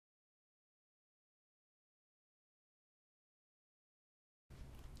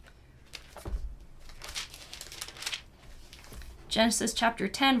Genesis chapter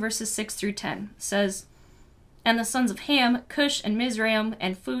 10, verses 6 through 10 says, "And the sons of Ham, Cush and Mizraim,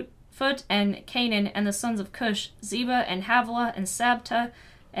 and Phut and Canaan, and the sons of Cush, Zeba and Havilah and Sabta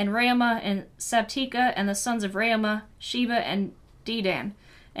and Raamah and Sabteka, and the sons of Raamah, Sheba and Dedan.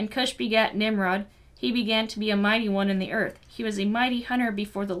 And Cush begat Nimrod. He began to be a mighty one in the earth. He was a mighty hunter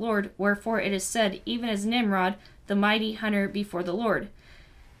before the Lord, wherefore it is said, even as Nimrod, the mighty hunter before the Lord.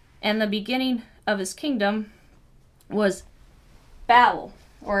 And the beginning of his kingdom was Babel,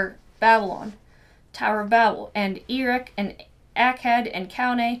 or Babylon, Tower of Babel, and Erech, and Akkad, and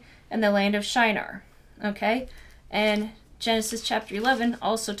Calneh, and the land of Shinar." Okay? And Genesis chapter 11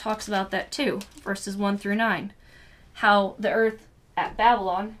 also talks about that too, verses 1 through 9. How the earth at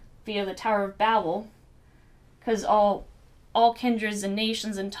Babylon, via the Tower of Babel, because all kindreds and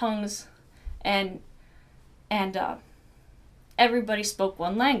nations and tongues and everybody spoke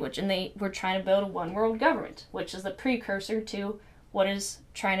one language, and they were trying to build a one world government, which is the precursor to what is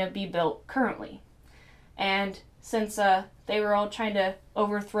trying to be built currently. And since they were all trying to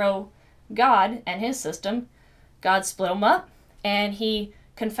overthrow God and his system, God split them up, and he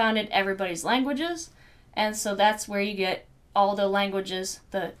confounded everybody's languages, and so that's where you get all the languages,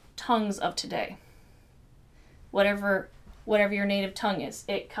 the tongues of today. Whatever your native tongue is,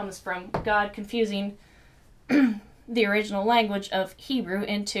 it comes from God confusing the original language of Hebrew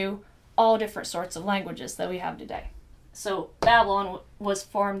into all different sorts of languages that we have today. So Babylon was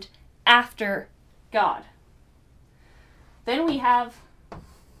formed after God. Then we have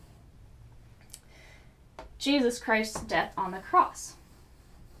Jesus Christ's death on the cross.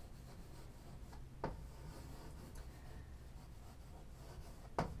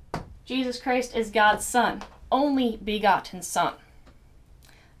 Jesus Christ is God's Son, only begotten Son.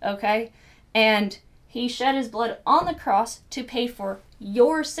 Okay? And he shed his blood on the cross to pay for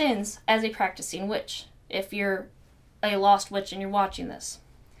your sins as a practicing witch, if you're a lost witch and you're watching this.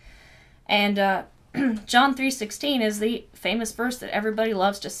 And John 3:16 is the famous verse that everybody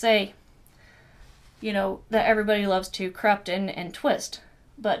loves to say, that everybody loves to corrupt and twist.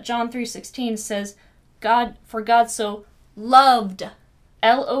 But John 3:16 says, For God so loved,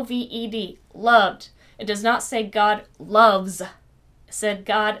 L-O-V-E-D, loved. It does not say God loves. It said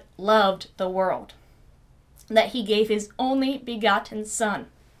God loved the world, that he gave his only begotten Son.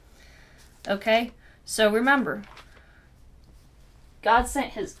 Okay? So remember, God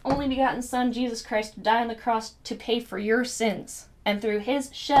sent his only begotten Son, Jesus Christ, to die on the cross to pay for your sins. And through his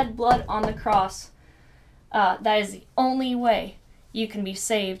shed blood on the cross, that is the only way you can be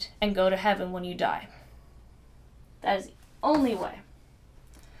saved and go to heaven when you die. That is the only way.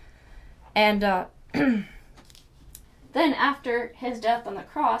 And then after his death on the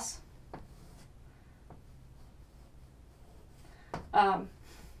cross, boy,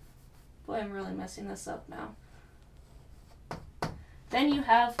 I'm really messing this up now. Then you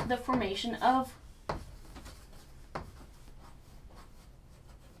have the formation of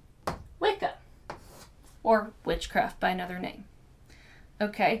Wicca, or witchcraft by another name.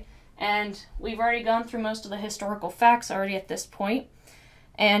 Okay, and we've already gone through most of the historical facts already at this point,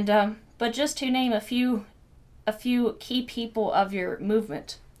 and but just to name a few key people of your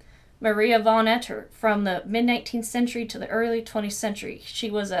movement. Maria von Etter, from the mid-19th century to the early 20th century.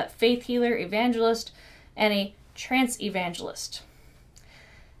 She was a faith healer, evangelist, and a trance evangelist.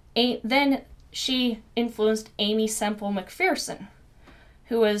 Then she influenced Amy Semple McPherson,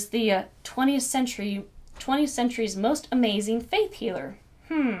 who was the 20th century's most amazing faith healer.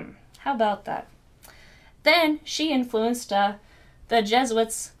 How about that? Then she influenced the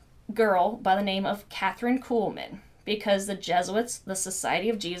Jesuits girl by the name of Catherine Kuhlman, because the Jesuits, the Society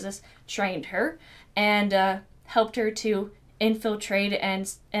of Jesus, trained her and helped her to infiltrate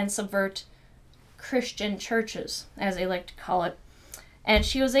and subvert Christian churches, as they like to call it. And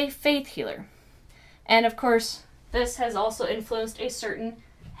she was a faith healer. And of course, this has also influenced a certain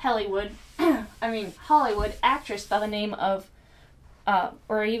Hollywood actress by the name of,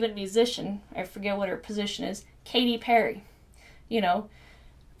 or even musician, I forget what her position is, Katy Perry.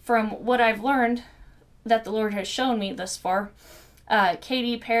 From what I've learned that the Lord has shown me thus far,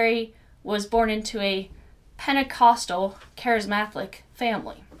 Katy Perry was born into a Pentecostal charismatic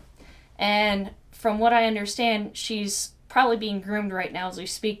family. And from what I understand, she's probably being groomed right now as we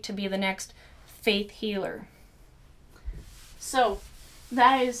speak to be the next faith healer. So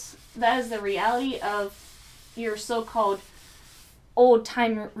that is the reality of your so-called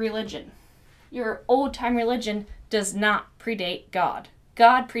old-time religion. Your old-time religion does not predate God.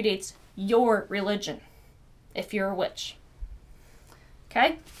 God predates your religion, if you're a witch.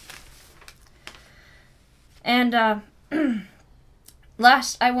 Okay? And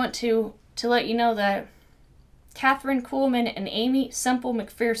last, I want to let you know that Catherine Kuhlman and Amy Semple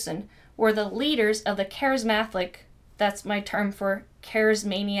McPherson were the leaders of the charismatic, that's my term for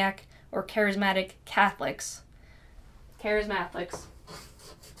charismaniac or charismatic Catholics. Charismatics.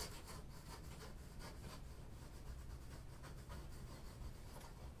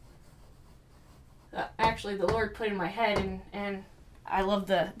 Actually, the Lord put in my head, and I love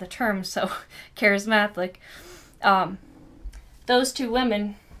the term, so charismatic. Those two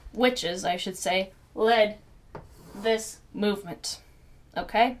women, witches, I should say, led this movement.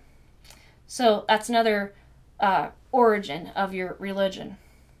 Okay? So that's another origin of your religion.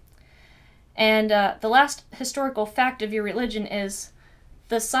 And the last historical fact of your religion is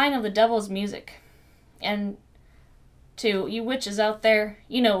the sign of the devil's music. And to you witches out there,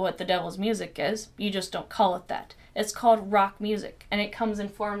 you know what the devil's music is. You just don't call it that. It's called rock music. And it comes in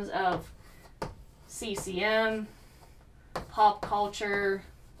forms of CCM, pop culture,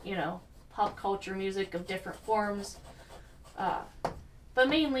 pop culture music of different forms. But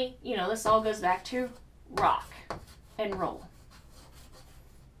mainly, this all goes back to rock and roll.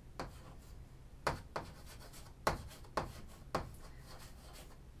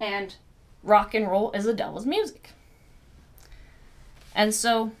 And rock and roll is the devil's music. And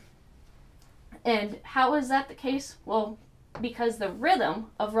so, and how is that the case? Well, because the rhythm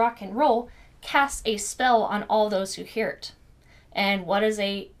of rock and roll casts a spell on all those who hear it. And what is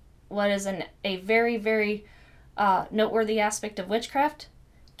a very, very noteworthy aspect of witchcraft?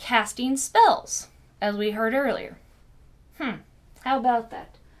 Casting spells, as we heard earlier. How about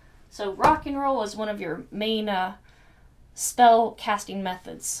that? So rock and roll is one of your main spell casting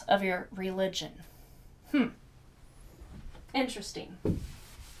methods of your religion. Interesting.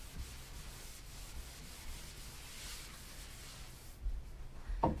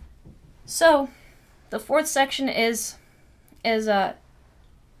 So, the fourth section is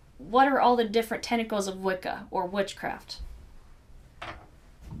what are all the different tentacles of Wicca or witchcraft?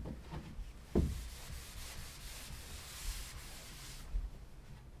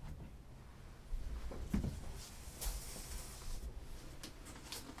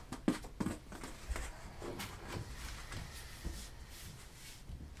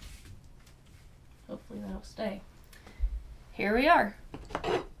 Hopefully that'll stay. Here we are.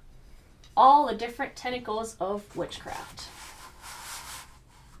 All the different tentacles of witchcraft.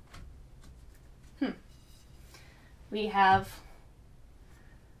 We have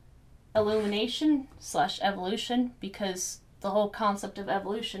illumination / evolution, because the whole concept of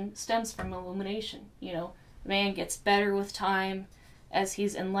evolution stems from illumination. Man gets better with time as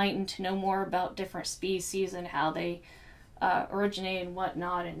he's enlightened to know more about different species and how they originate and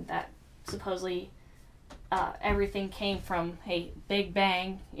whatnot, and that supposedly everything came from a big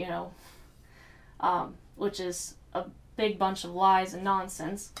bang, which is a big bunch of lies and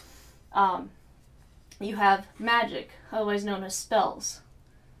nonsense. You have magic, otherwise known as spells,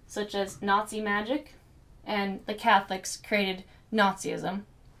 such as Nazi magic, and the Catholics created Nazism.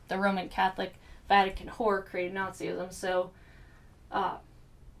 The Roman Catholic Vatican whore created Nazism, so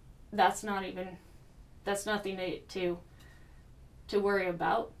that's nothing to worry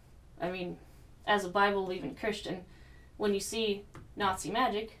about. I mean, as a Bible-believing Christian, when you see Nazi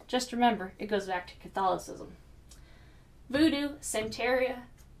magic, just remember it goes back to Catholicism. Voodoo, Santeria,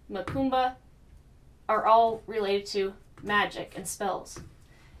 Macumba are all related to magic and spells,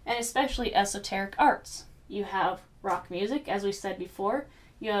 and especially esoteric arts. You have rock music, as we said before.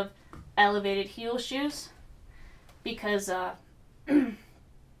 You have elevated heel shoes, because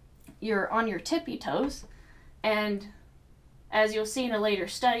you're on your tippy toes, and as you'll see in a later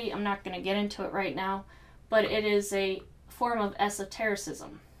study, I'm not going to get into it right now, but it is a form of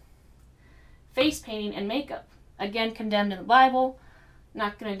esotericism. Face painting and makeup, again condemned in the Bible.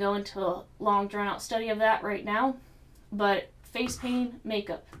 Not going to go into a long drawn-out study of that right now, but face painting,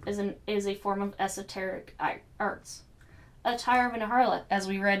 makeup is a form of esoteric arts. Attire of a harlot, as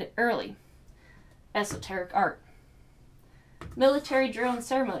we read early, esoteric art. Military drill and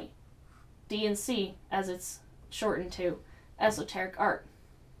ceremony, D&C, as it's shortened to, esoteric art.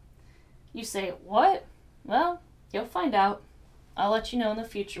 You say, what? Well, you'll find out. I'll let you know in the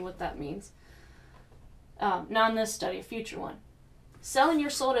future what that means. Not in this study, a future one. Selling your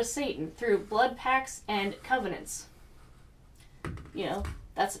soul to Satan through blood pacts and covenants.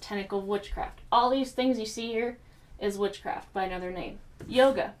 That's a tentacle of witchcraft. All these things you see here is witchcraft by another name.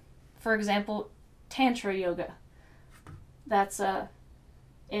 Yoga, for example, Tantra yoga. That's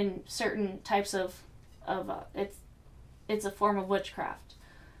in certain types of it's a form of witchcraft.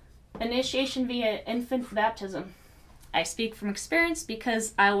 Initiation via infant baptism. I speak from experience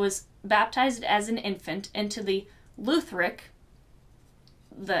because I was baptized as an infant into the Lutheric,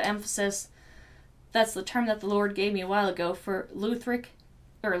 the emphasis That's the term that the Lord gave me a while ago for Lutheran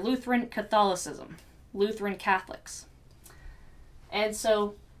Catholicism, Lutheran Catholics. And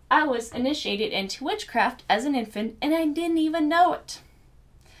so I was initiated into witchcraft as an infant, and I didn't even know it.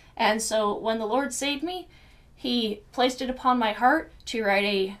 And so when the Lord saved me, He placed it upon my heart to write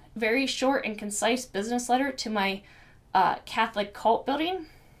a very short and concise business letter to my Catholic cult building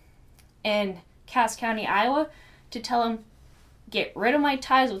in Cass County, Iowa, to tell them, get rid of my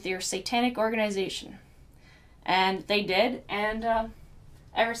ties with your satanic organization. And they did, and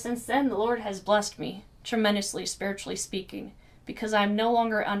ever since then, the Lord has blessed me tremendously, spiritually speaking, because I'm no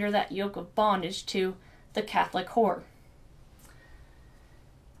longer under that yoke of bondage to the Catholic whore.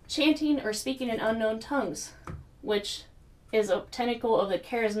 Chanting or speaking in unknown tongues, which is a tentacle of the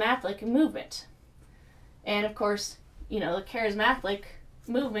charismatic movement. And of course, the charismatic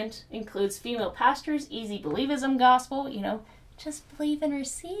movement includes female pastors, easy believism gospel, just believe and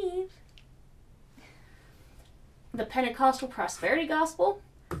receive. The Pentecostal prosperity gospel,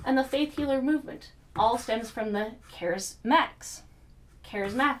 and the faith healer movement all stems from the charismatics.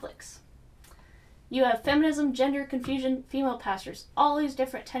 You have feminism, gender confusion, female pastors, all these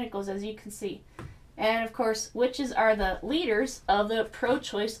different tentacles, as you can see. And of course, witches are the leaders of the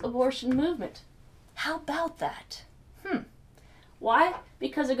pro-choice abortion movement. How about that? Why?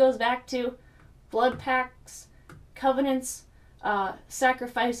 Because it goes back to blood pacts, covenants,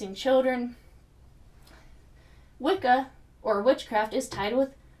 sacrificing children. Wicca, or witchcraft, is tied with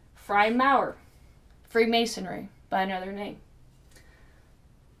Freimaurer, Freemasonry, by another name.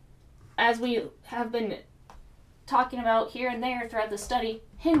 As we have been talking about here and there throughout the study,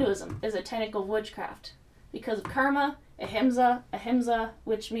 Hinduism is a tentacle of witchcraft. Because of karma, ahimsa,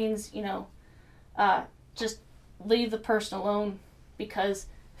 which means, just leave the person alone because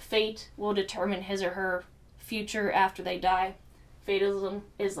fate will determine his or her future after they die. Fatalism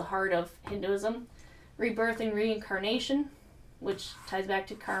is the heart of Hinduism. Rebirth and reincarnation, which ties back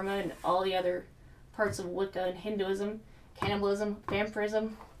to karma and all the other parts of Wicca and Hinduism. Cannibalism,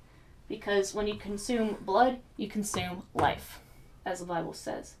 vampirism, because when you consume blood, you consume life, as the Bible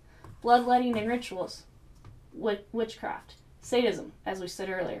says. Bloodletting and rituals, witchcraft. Sadism, as we said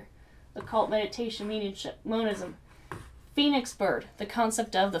earlier. Occult meditation, mediumship, monism. Phoenix bird, the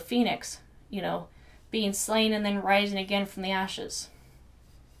concept of the phoenix, being slain and then rising again from the ashes.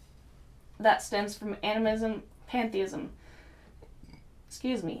 That stems from animism, pantheism,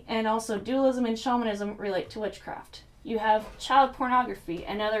 and also dualism and shamanism relate to witchcraft. You have child pornography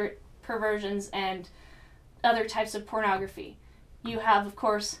and other perversions and other types of pornography. You have, of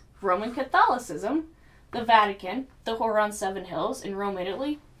course, Roman Catholicism, the Vatican, the Whore on Seven Hills in Rome,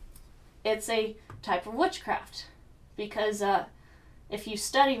 Italy. It's a type of witchcraft because if you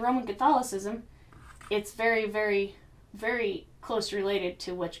study Roman Catholicism, it's very, very, very closely related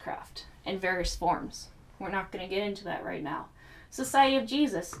to witchcraft in various forms. We're not going to get into that right now. Society of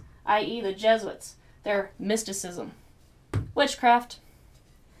Jesus, i.e. the Jesuits, their mysticism. Witchcraft.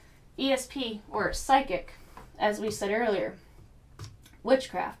 ESP, or psychic, as we said earlier.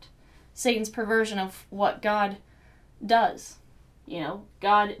 Witchcraft. Satan's perversion of what God does.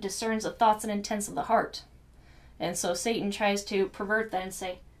 God discerns the thoughts and intents of the heart. And so Satan tries to pervert that and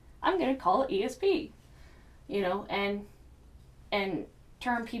say, I'm going to call it ESP. And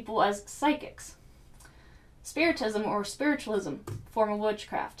term people as psychics. Spiritism or spiritualism, form of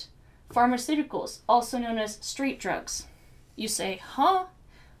witchcraft. Pharmaceuticals, also known as street drugs. You say, huh?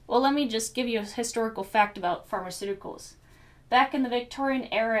 Well, let me just give you a historical fact about pharmaceuticals. Back in the Victorian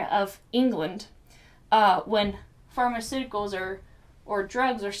era of England, when pharmaceuticals or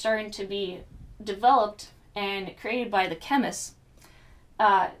drugs are starting to be developed and created by the chemists,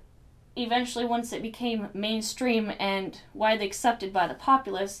 eventually once it became mainstream and widely accepted by the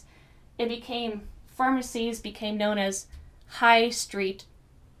populace, pharmacies became known as high street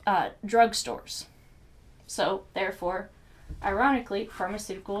drugstores. So, therefore, ironically,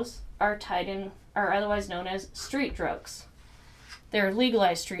 pharmaceuticals are otherwise known as street drugs. They're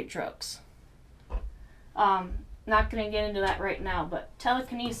legalized street drugs. Not going to get into that right now, but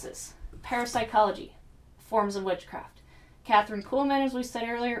telekinesis, parapsychology, forms of witchcraft. Catherine Kuhlman, as we said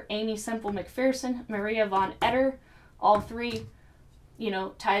earlier, Amy Semple McPherson, Maria von Etter, all three,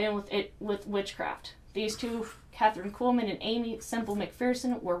 tied in with witchcraft. These two, Catherine Kuhlman and Amy Semple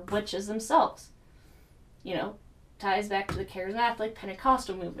McPherson, were witches themselves. Ties back to the charismatic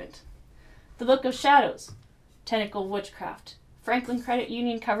Pentecostal movement. The Book of Shadows, tentacle of witchcraft. Franklin Credit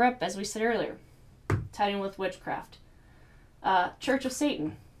Union cover-up, as we said earlier, tied in with witchcraft. Church of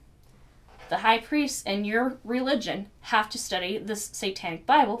Satan. The high priests in your religion have to study the Satanic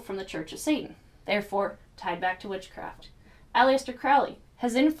Bible from the Church of Satan. Therefore, tied back to witchcraft. Aleister Crowley,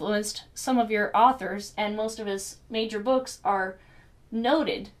 has influenced some of your authors, and most of his major books are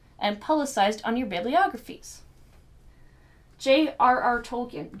noted and publicized on your bibliographies. J.R.R.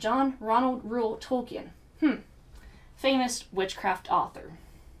 Tolkien, John Ronald Reuel Tolkien, famous witchcraft author.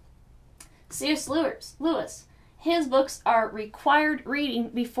 C.S. Lewis, his books are required reading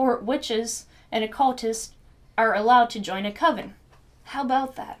before witches and occultists are allowed to join a coven. How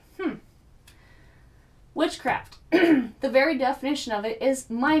about that? Witchcraft. The very definition of it is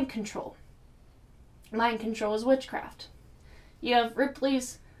mind control. Mind control is witchcraft. You have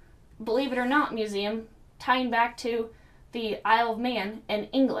Ripley's Believe It or Not Museum tying back to the Isle of Man in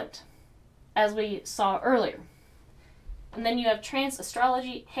England, as we saw earlier. And then you have trance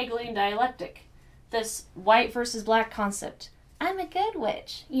astrology, Hegelian dialectic, this white versus black concept. I'm a good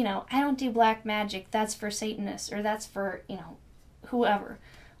witch. I don't do black magic. That's for Satanists, or that's for, whoever.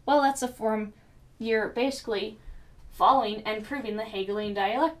 Well, that's a form you're basically following and proving the Hegelian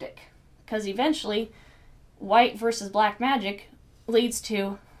dialectic. Because eventually, white versus black magic leads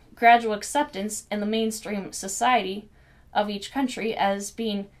to gradual acceptance in the mainstream society of each country as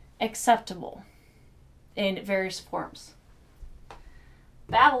being acceptable in various forms.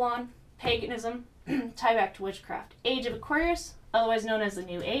 Babylon, paganism, tie back to witchcraft. Age of Aquarius, otherwise known as the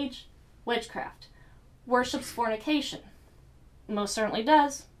New Age, witchcraft. Worships fornication. Most certainly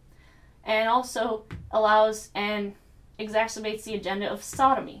does. And also allows and exacerbates the agenda of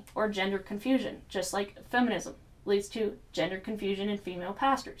sodomy or gender confusion, just like feminism leads to gender confusion in female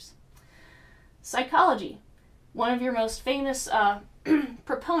pastors. Psychology. One of your most famous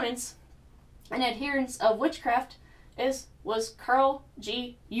proponents and adherents of witchcraft was Carl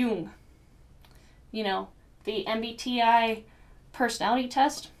G. Jung. The MBTI personality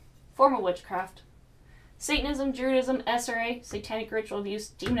test, form of witchcraft. Satanism, Druidism, SRA, satanic ritual abuse,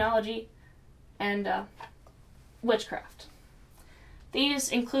 demonology, and witchcraft. These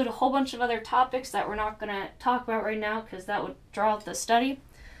include a whole bunch of other topics that we're not going to talk about right now because that would draw out the study.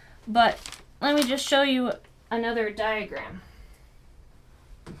 But let me just show you another diagram.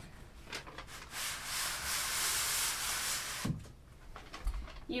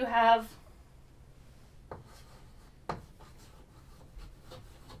 You have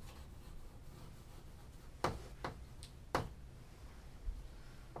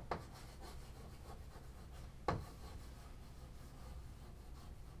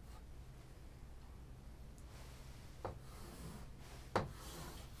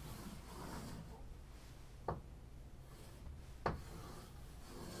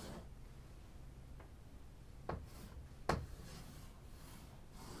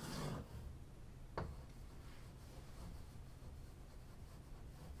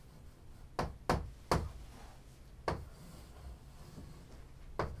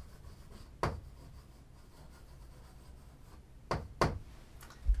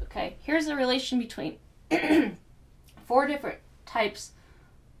okay, here's the relation between 4 different types,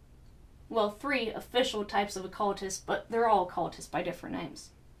 well, 3 official types of occultists, but they're all occultists by different names.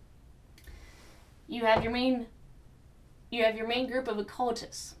 You have your main group of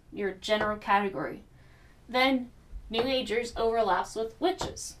occultists, your general category. Then New Agers overlaps with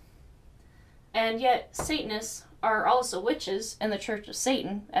witches. And yet Satanists are also witches in the Church of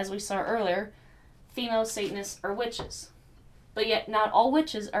Satan, as we saw earlier. Female Satanists are witches. But yet not all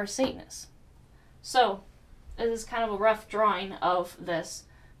witches are Satanists. So, this is kind of a rough drawing of this.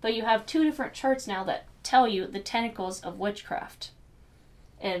 But you have 2 different charts now that tell you the tentacles of witchcraft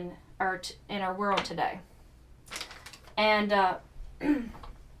in our world today. And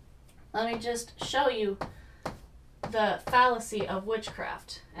let me just show you the fallacy of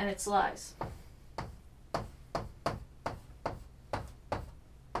witchcraft and its lies.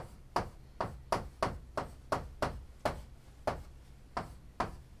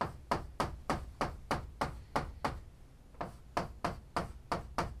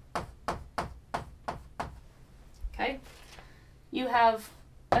 Okay? You have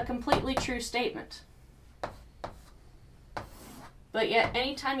a completely true statement. But yet,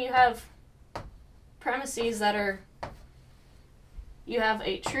 anytime you have premises that are, you have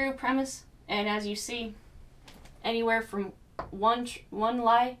a true premise, and as you see, anywhere from one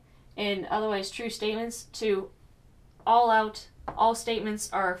lie in otherwise true statements to all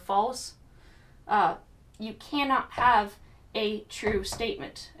statements are false, you cannot have a true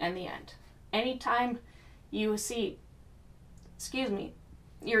statement in the end. Anytime you see,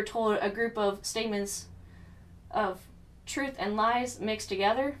 you're told a group of statements of truth and lies mixed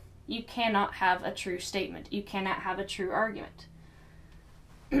together, you cannot have a true statement. You cannot have a true argument.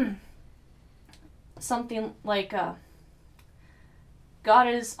 Something like, God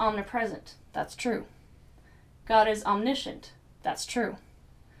is omnipresent. That's true. God is omniscient. That's true.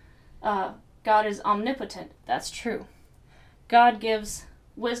 God is omnipotent. That's true. God gives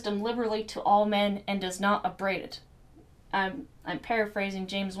wisdom liberally to all men and does not upbraid it. I'm paraphrasing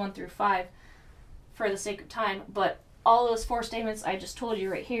James 1 through 5 for the sake of time, but all those 4 statements I just told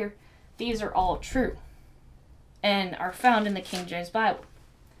you right here, these are all true and are found in the King James Bible.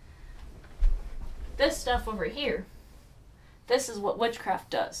 This stuff over here, this is what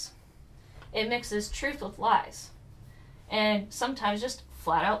witchcraft does. It mixes truth with lies, and sometimes just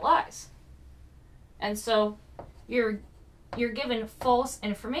flat out lies. And so you're given false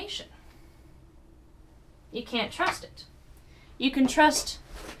information. You can't trust it. You can trust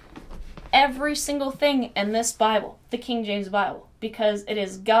every single thing in this Bible, the King James Bible, because it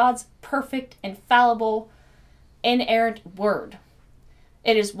is God's perfect, infallible, inerrant word.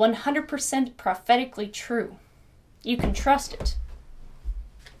 It is 100% prophetically true. You can trust it.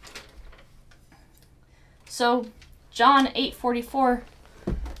 So, John 8:44,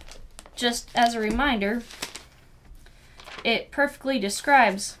 just as a reminder, it perfectly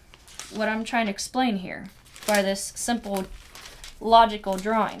describes what I'm trying to explain here by this simple logical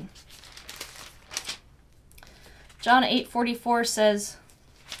drawing. John 8:44 says,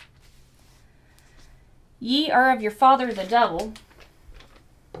 "Ye are of your father the devil,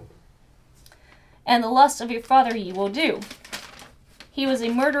 and the lust of your father ye will do. He was a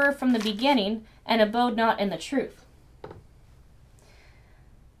murderer from the beginning, and abode not in the truth,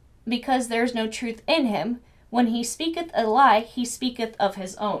 because there is no truth in him. When he speaketh a lie, he speaketh of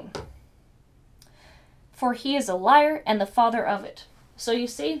his own. For he is a liar and the father of it." So you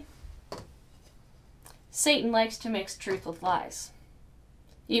see, Satan likes to mix truth with lies.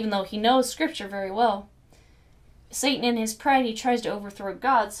 Even though he knows Scripture very well, Satan in his pride, he tries to overthrow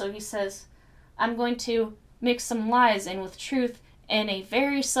God, so he says, I'm going to mix some lies in with truth in a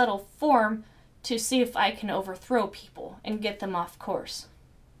very subtle form to see if I can overthrow people and get them off course.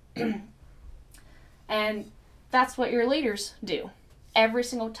 And that's what your leaders do. Every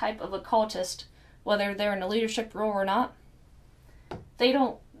single type of occultist, whether they're in a leadership role or not, they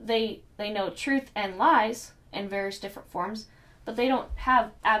know truth and lies in various different forms, but they don't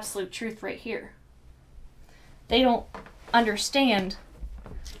have absolute truth right here. They don't understand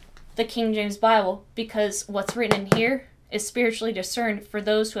the King James Bible, because what's written in here is spiritually discerned for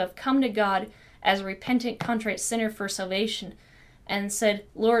those who have come to God as a repentant, contrite sinner for salvation and said,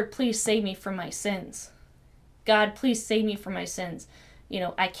 Lord, please save me from my sins. God, please save me from my sins.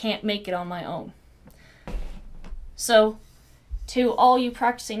 I can't make it on my own. So, to all you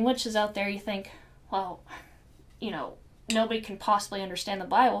practicing witches out there, you think, well, nobody can possibly understand the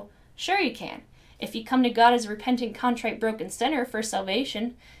Bible. Sure you can. If you come to God as a repentant, contrite, broken sinner for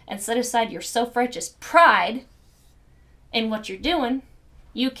salvation and set aside your self-righteous pride in what you're doing,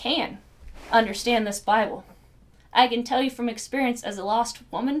 you can understand this Bible. I can tell you from experience as a lost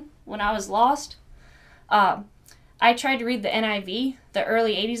woman, when I was lost, I tried to read the NIV, the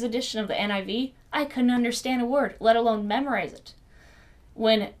early 80s edition of the NIV. I couldn't understand a word, let alone memorize it.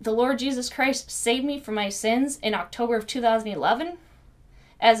 When the Lord Jesus Christ saved me from my sins in October of 2011,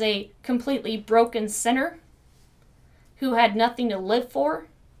 as a completely broken sinner who had nothing to live for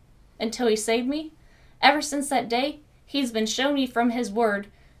until he saved me, ever since that day, he's been showing me from his word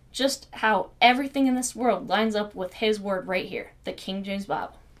just how everything in this world lines up with his word right here, the King James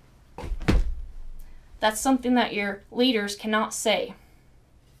Bible. That's something that your leaders cannot say.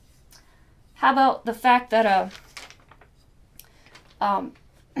 How about the fact that,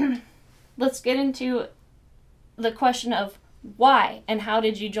 let's get into the question of why and how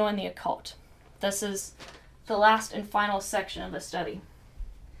did you join the occult? This is the last and final section of the study.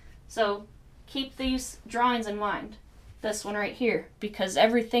 So keep these drawings in mind. This one right here, because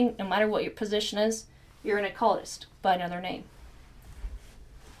everything, no matter what your position is, you're an occultist by another name.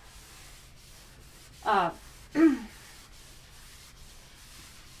 How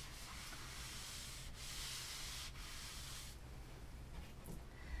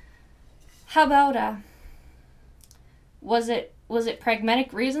about, was it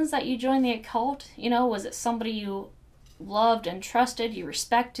pragmatic reasons that you joined the occult? Was it somebody you loved and trusted, you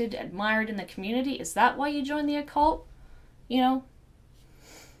respected, admired in the community? Is that why you joined the occult?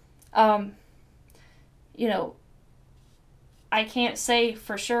 I can't say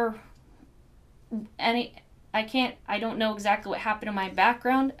for sure I don't know exactly what happened in my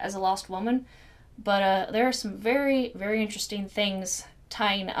background as a lost woman, but there are some very, very interesting things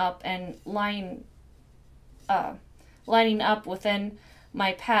tying up and lining up within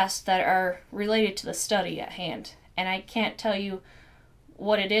my past that are related to the study at hand. And I can't tell you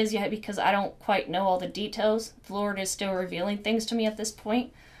what it is yet because I don't quite know all the details. The Lord is still revealing things to me at this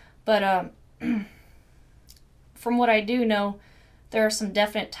point. But from what I do know, there are some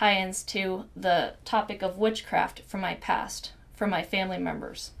definite tie-ins to the topic of witchcraft from my past, from my family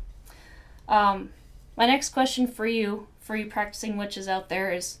members. My next question for you practicing witches out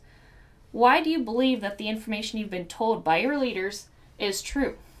there is, why do you believe that the information you've been told by your leaders is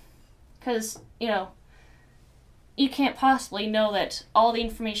true? Because, you can't possibly know that all the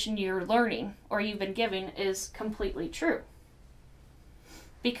information you're learning or you've been given is completely true.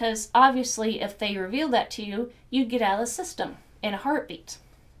 Because obviously, if they reveal that to you, you'd get out of the system in a heartbeat.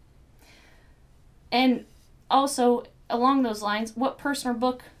 And also, along those lines, what person or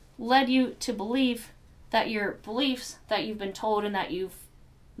book led you to believe that your beliefs that you've been told and that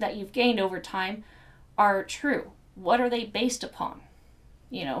you've gained over time are true? What are they based upon?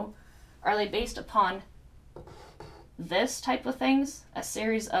 Are they based upon this type of things? A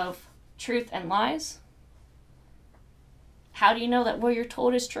series of truth and lies? How do you know that what you're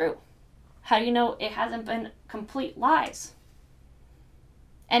told is true? How do you know it hasn't been complete lies?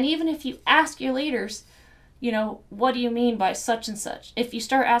 And even if you ask your leaders, what do you mean by such and such? If you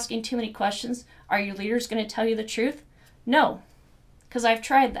start asking too many questions, are your leaders going to tell you the truth? No, because I've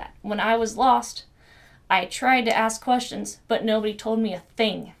tried that. When I was lost, I tried to ask questions, but nobody told me a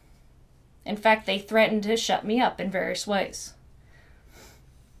thing. In fact, they threatened to shut me up in various ways.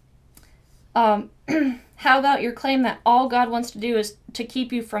 How about your claim that all God wants to do is to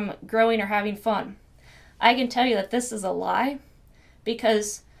keep you from growing or having fun? I can tell you that this is a lie,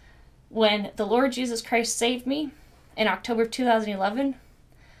 because when the Lord Jesus Christ saved me in October of 2011,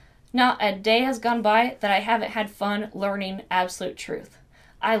 not a day has gone by that I haven't had fun learning absolute truth.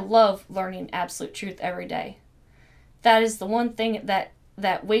 I love learning absolute truth every day. That is the one thing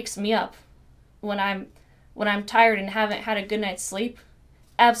that wakes me up when I'm tired and haven't had a good night's sleep.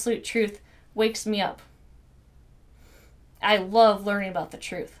 Absolute truth wakes me up. I love learning about the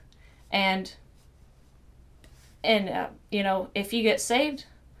truth. And if you get saved,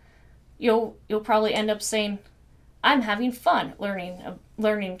 you'll probably end up saying, I'm having fun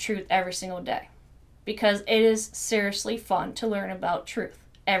learning truth every single day. Because it is seriously fun to learn about truth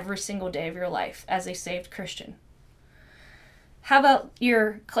every single day of your life as a saved Christian. How about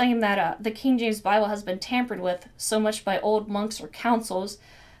your claim that the King James Bible has been tampered with so much by old monks or councils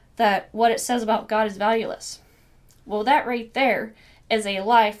that what it says about God is valueless? Well, that right there is a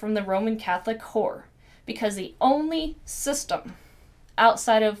lie from the Roman Catholic whore, because the only system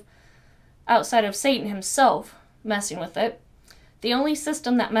outside of Satan himself messing with it, the only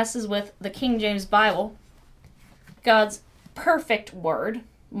system that messes with the King James Bible, God's perfect word,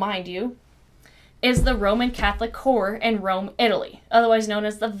 mind you, is the Roman Catholic whore in Rome, Italy, otherwise known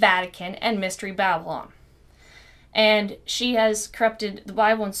as the Vatican and Mystery Babylon. And she has corrupted the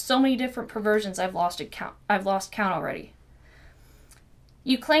Bible in so many different perversions, I've lost count already.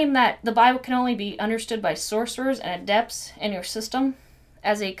 You claim that the Bible can only be understood by sorcerers and adepts in your system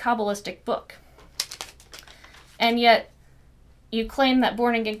as a Kabbalistic book. And yet, you claim that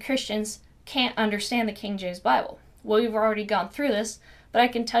born-again Christians can't understand the King James Bible. Well, we've already gone through this, but I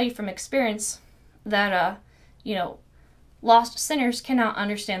can tell you from experience that, lost sinners cannot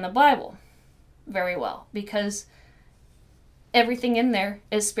understand the Bible very well, because everything in there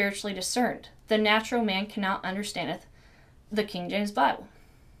is spiritually discerned. The natural man cannot understand the King James Bible.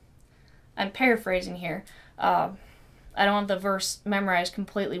 I'm paraphrasing here. I don't have the verse memorized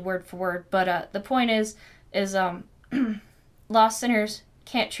completely word for word, but the point is lost sinners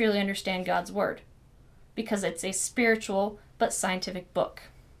can't truly understand God's word, because it's a spiritual but scientific book.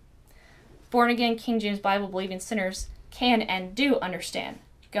 Born-again King James Bible-believing sinners can and do understand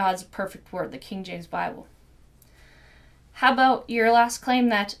God's perfect word, the King James Bible. How about your last claim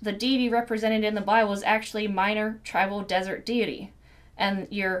that the deity represented in the Bible is actually a minor tribal desert deity, and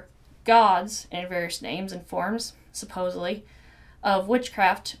your gods, in various names and forms, supposedly, of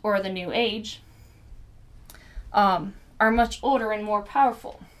witchcraft or the New Age, are much older and more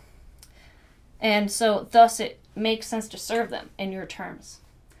powerful. And so, thus, it makes sense to serve them in your terms.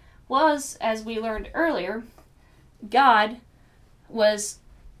 As we learned earlier, God was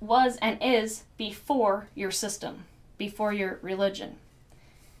and is before your system, before your religion.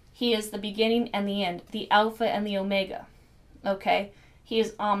 He is the beginning and the end, the Alpha and the Omega. Okay? He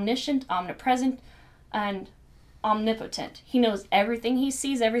is omniscient, omnipresent, and omnipotent. He knows everything. He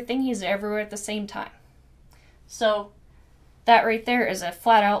sees everything. He's everywhere at the same time. So, that right there is a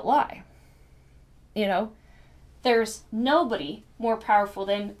flat-out lie. There's nobody more powerful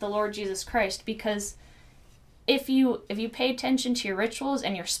than the Lord Jesus Christ, because if you pay attention to your rituals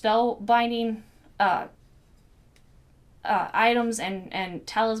and your spell binding items and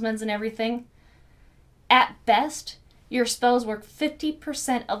talismans and everything, at best, your spells work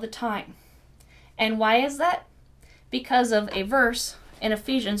 50% of the time. And why is that? because of a verse in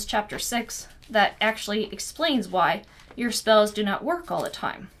Ephesians chapter 6 that actually explains why your spells do not work all the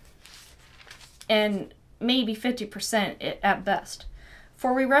time. And maybe 50% at best.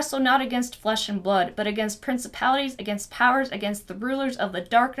 For we wrestle not against flesh and blood, but against principalities, against powers, against the rulers of the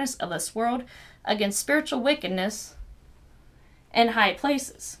darkness of this world, against spiritual wickedness in high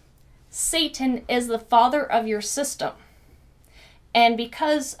places. Satan is the father of your system. And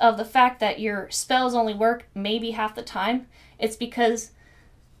because of the fact that your spells only work maybe half the time, it's because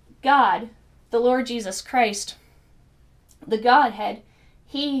God, the Lord Jesus Christ, the Godhead,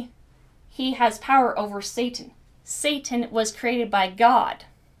 He has power over Satan. Satan was created by God.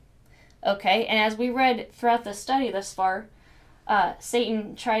 Okay, and as we read throughout the study thus far,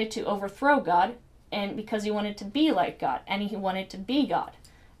 Satan tried to overthrow God, and because he wanted to be like God, and he wanted to be God.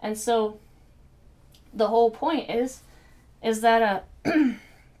 And so the whole point is that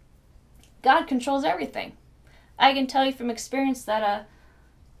God controls everything. I can tell you from experience that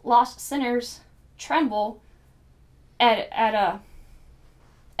lost sinners tremble at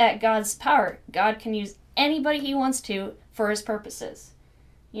God's power. God can use anybody he wants to for his purposes.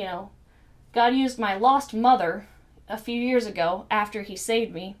 You know, God used my lost mother a few years ago after he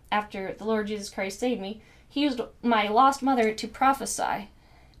saved me, after the Lord Jesus Christ saved me. He used my lost mother to prophesy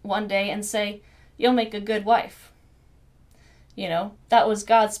one day and say, "You'll make a good wife." You know, that was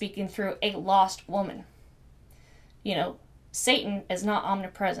God speaking through a lost woman. You know, Satan is not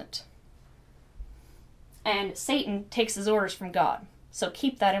omnipresent. And Satan takes his orders from God. So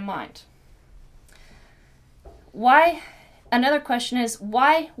keep that in mind. Another question is,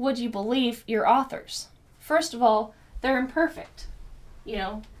 why would you believe your authors? First of all, they're imperfect. You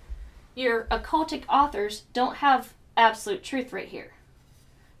know, your occultic authors don't have absolute truth right here.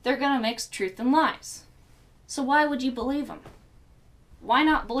 They're going to mix truth and lies. So why would you believe them? Why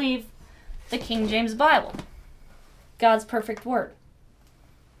not believe the King James Bible? God's perfect word.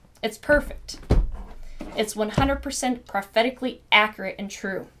 It's perfect. It's 100% prophetically accurate and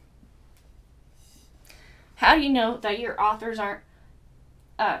true. How do you know that your authors aren't,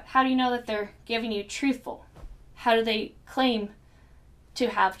 how do you know that they're giving you truthful? How do they claim to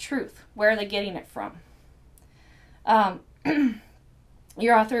have truth? Where are they getting it from?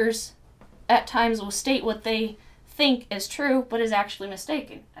 Your authors at times will state what they think is true, but is actually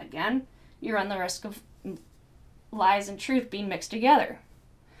mistaken. Again, you run the risk of lies and truth being mixed together.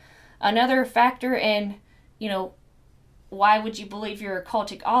 Another factor in, you know, why would you believe your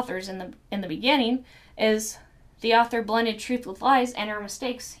occultic authors in the beginning is the author blended truth with lies and or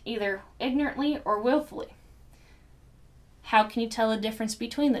mistakes either ignorantly or willfully. How can you tell the difference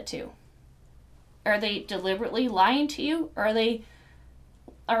between the two? Are they deliberately lying to you, or are they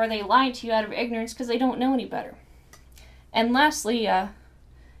lying to you out of ignorance because they don't know any better? And lastly,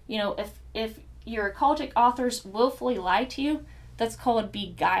 you know, if your occultic authors willfully lie to you, that's called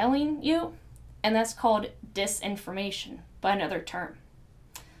beguiling you, and that's called disinformation by another term.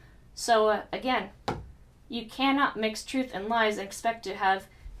 So again, you cannot mix truth and lies and expect to have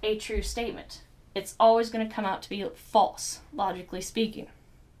a true statement. It's always going to come out to be false, logically speaking.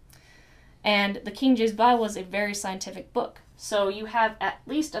 And the King James Bible is a very scientific book, so you have at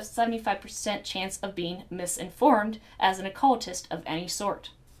least a 75% chance of being misinformed as an occultist of any sort.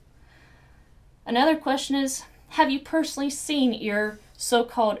 Another question is, have you personally seen your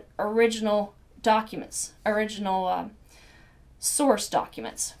so-called original documents, source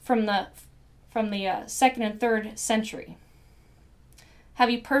documents from the 2nd and 3rd century? Have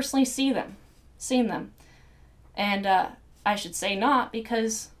you personally seen them? And I should say not,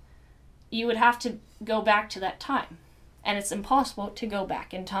 because you would have to go back to that time, and it's impossible to go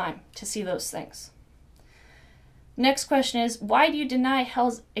back in time to see those things. Next question is, why do you deny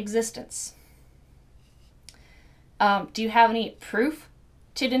hell's existence? Do you have any proof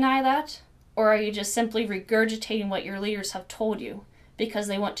to deny that? Or are you just simply regurgitating what your leaders have told you because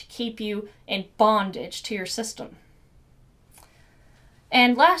they want to keep you in bondage to your system?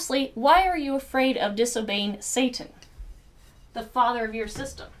 And lastly, why are you afraid of disobeying Satan, the father of your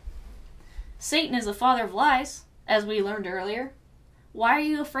system? Satan is the father of lies, as we learned earlier. Why are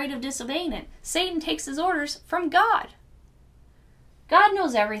you afraid of disobeying him? Satan takes his orders from God. God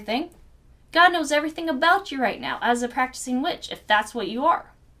knows everything. God knows everything about you right now as a practicing witch, if that's what you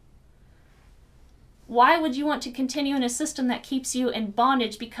are. Why would you want to continue in a system that keeps you in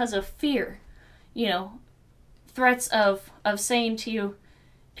bondage because of fear? You know, threats of saying to you,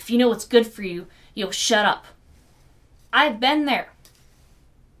 if you know what's good for you, you'll shut up. I've been there.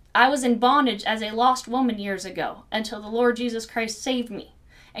 I was in bondage as a lost woman years ago until the Lord Jesus Christ saved me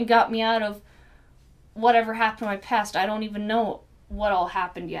and got me out of whatever happened in my past. I don't even know what all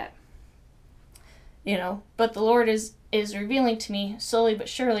happened yet. But the Lord is revealing to me slowly but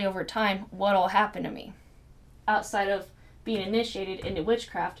surely over time what will happen to me outside of being initiated into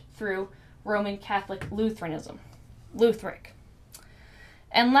witchcraft through Roman Catholic Lutheranism. Lutheric.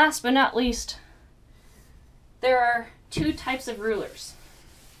 And last but not least, there are two types of rulers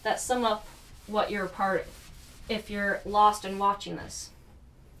that sum up what you're a part of if you're lost and watching this.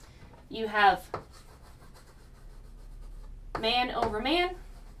 You have man over man,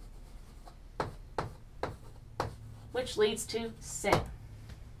 which leads to sin.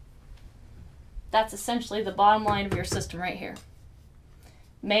 That's essentially the bottom line of your system right here.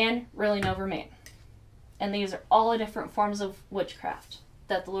 Man ruling over man. And these are all the different forms of witchcraft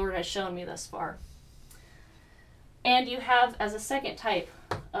that the Lord has shown me thus far. And you have, as a second type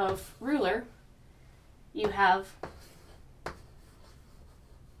of ruler, you have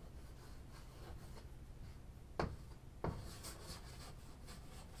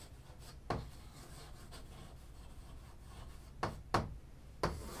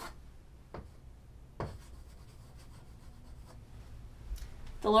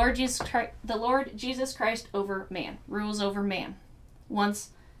the Lord Jesus Christ over man, rules over man. Once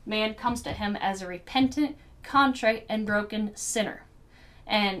man comes to him as a repentant, contrite, and broken sinner,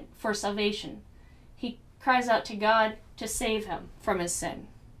 and for salvation, he cries out to God to save him from his sin.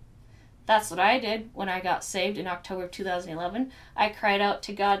 That's what I did when I got saved in October of 2011. I cried out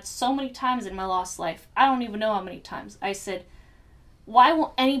to God so many times in my lost life. I don't even know how many times. I said, why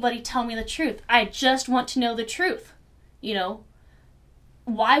won't anybody tell me the truth? I just want to know the truth.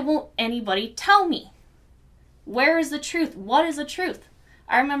 Why won't anybody tell me? Where is the truth? What is the truth?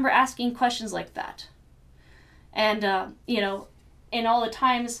 I remember asking questions like that. And, in all the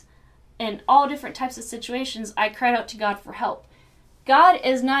times, in all different types of situations, I cried out to God for help. God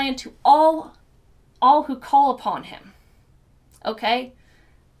is nigh unto all who call upon him. Okay?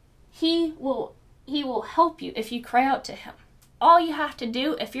 He will help you if you cry out to him. All you have to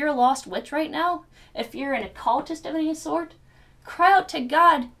do, if you're a lost witch right now, if you're an occultist of any sort, cry out to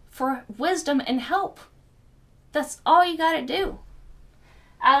God for wisdom and help. That's all you gotta do.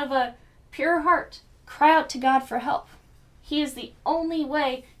 Out of a pure heart, cry out to God for help. He is the only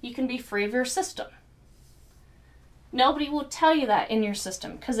way you can be free of your system. Nobody will tell you that in your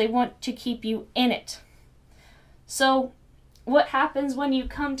system because they want to keep you in it. So, what happens when you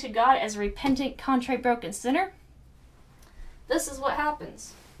come to God as a repentant, contrite, broken sinner? This is what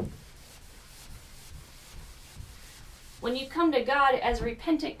happens. When you come to God as a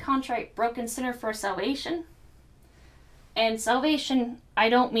repentant, contrite, broken sinner for salvation, and salvation, I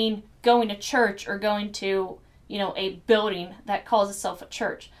don't mean going to church or going to, a building that calls itself a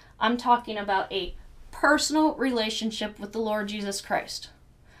church. I'm talking about a personal relationship with the Lord Jesus Christ.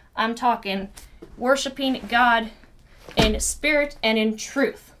 I'm talking worshiping God in spirit and in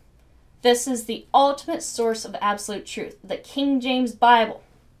truth. This is the ultimate source of absolute truth, the King James Bible.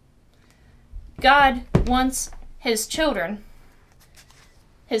 God wants his children,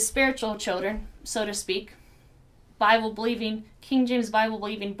 his spiritual children, so to speak, Bible-believing, King James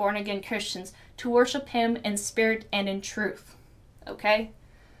Bible-believing, born-again Christians, to worship him in spirit and in truth. Okay?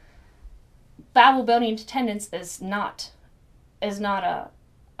 Bible-building attendance is not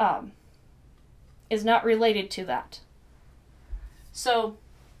related to that. So,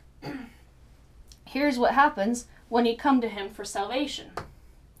 here's what happens when you come to him for salvation.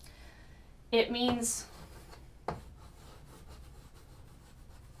 It means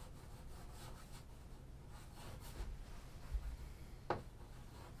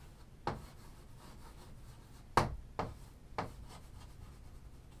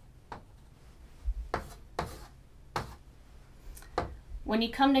when you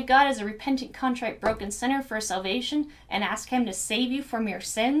come to God as a repentant, contrite, broken sinner for salvation and ask him to save you from your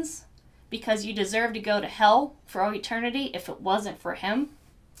sins because you deserve to go to hell for all eternity if it wasn't for him.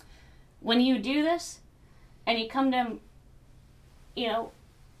 When you do this and you come to him,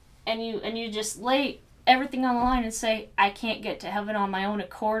 and you just lay everything on the line and say, I can't get to heaven on my own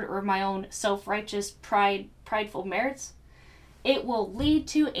accord or my own self-righteous, prideful merits, it will lead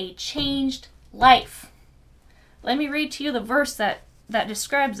to a changed life. Let me read to you the verse that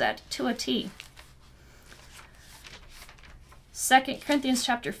describes that to a T. 2 Corinthians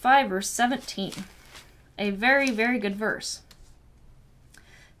chapter 5, verse 17. A very, very good verse.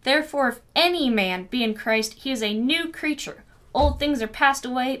 Therefore, if any man be in Christ, he is a new creature. Old things are passed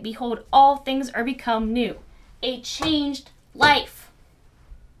away. Behold, all things are become new. A changed life.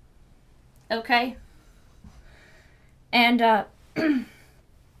 Okay? And,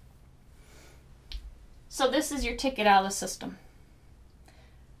 so this is your ticket out of the system.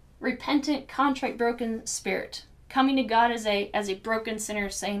 Repentant, contrite, broken spirit. Coming to God as a broken sinner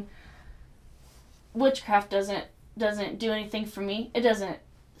saying, witchcraft doesn't do anything for me. It doesn't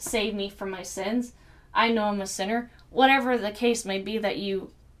save me from my sins. I know I'm a sinner. Whatever the case may be that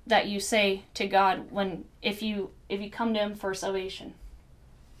you say to God if you come to him for salvation.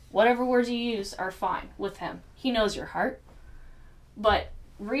 Whatever words you use are fine with him. He knows your heart. But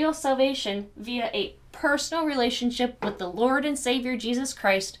real salvation via a personal relationship with the Lord and Savior Jesus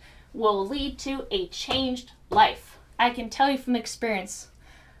Christ will lead to a changed life. I can tell you from experience.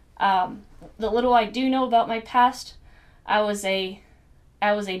 The little I do know about my past, I was a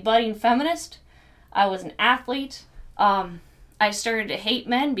budding feminist. I was an athlete. I started to hate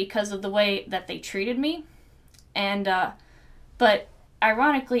men because of the way that they treated me. And but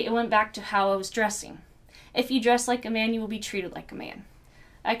ironically, it went back to how I was dressing. If you dress like a man, you will be treated like a man.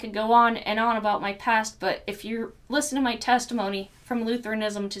 I could go on and on about my past, but if you listen to my testimony from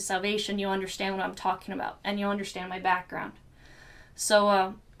Lutheranism to salvation, you'll understand what I'm talking about, and you'll understand my background.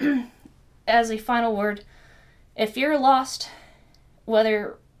 So, as a final word, if you're lost,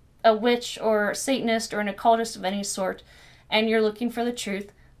 whether a witch or a Satanist or an occultist of any sort, and you're looking for the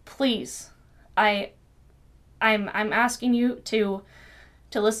truth, please, I'm asking you to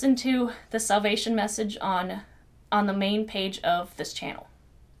listen to the salvation message on the main page of this channel.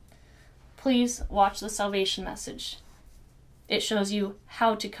 Please watch the salvation message. It shows you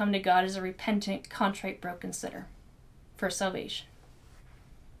how to come to God as a repentant, contrite, broken sinner for salvation.